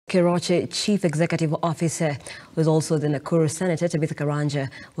Keroche Chief Executive Officer, who is also the Nakuru Senator, Tabitha Karanja,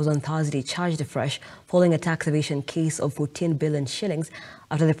 was on Thursday charged afresh following a tax evasion case of 14 billion shillings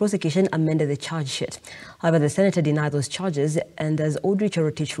after the prosecution amended the charge sheet. However, the senator denied those charges, and as Audrey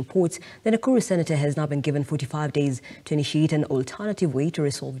Keroche reports, the Nakuru Senator has now been given 45 days to initiate an alternative way to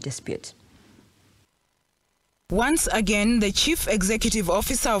resolve dispute. Once again, the Chief Executive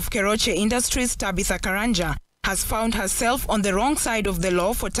Officer of Keroche Industries, Tabitha Karanja, has found herself on the wrong side of the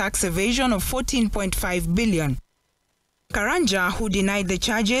law for tax evasion of 14.5 billion. Karanja, who denied the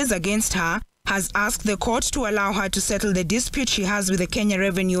charges against her, has asked the court to allow her to settle the dispute she has with the Kenya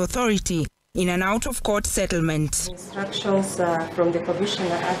Revenue Authority in an out-of-court settlement. Instructions from the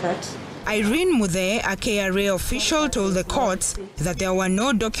commissioner are that Irene Muthe, a KRA official, told the court that there were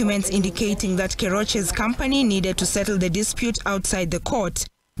no documents indicating that Keroche's company needed to settle the dispute outside the court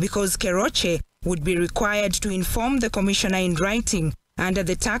because Keroche would be required to inform the commissioner in writing under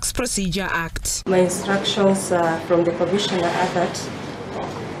the Tax Procedure Act. My instructions from the commissioner are that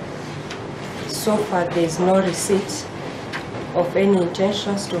so far there is no receipt of any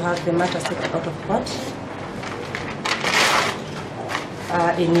intentions to have the matter settled out of court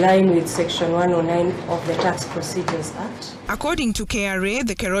in line with Section 109 of the Tax Procedures Act. According to KRA,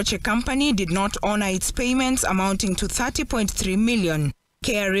 the Keroche company did not honor its payments amounting to 30.3 million.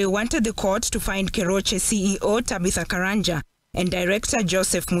 KRA wanted the court to find Keroche CEO Tabitha Karanja and Director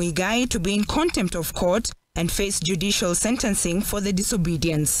Joseph Muigai to be in contempt of court and face judicial sentencing for the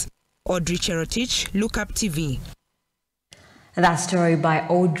disobedience. Audrey Keroche, Look Up TV. That story by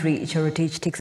Audrey Keroche takes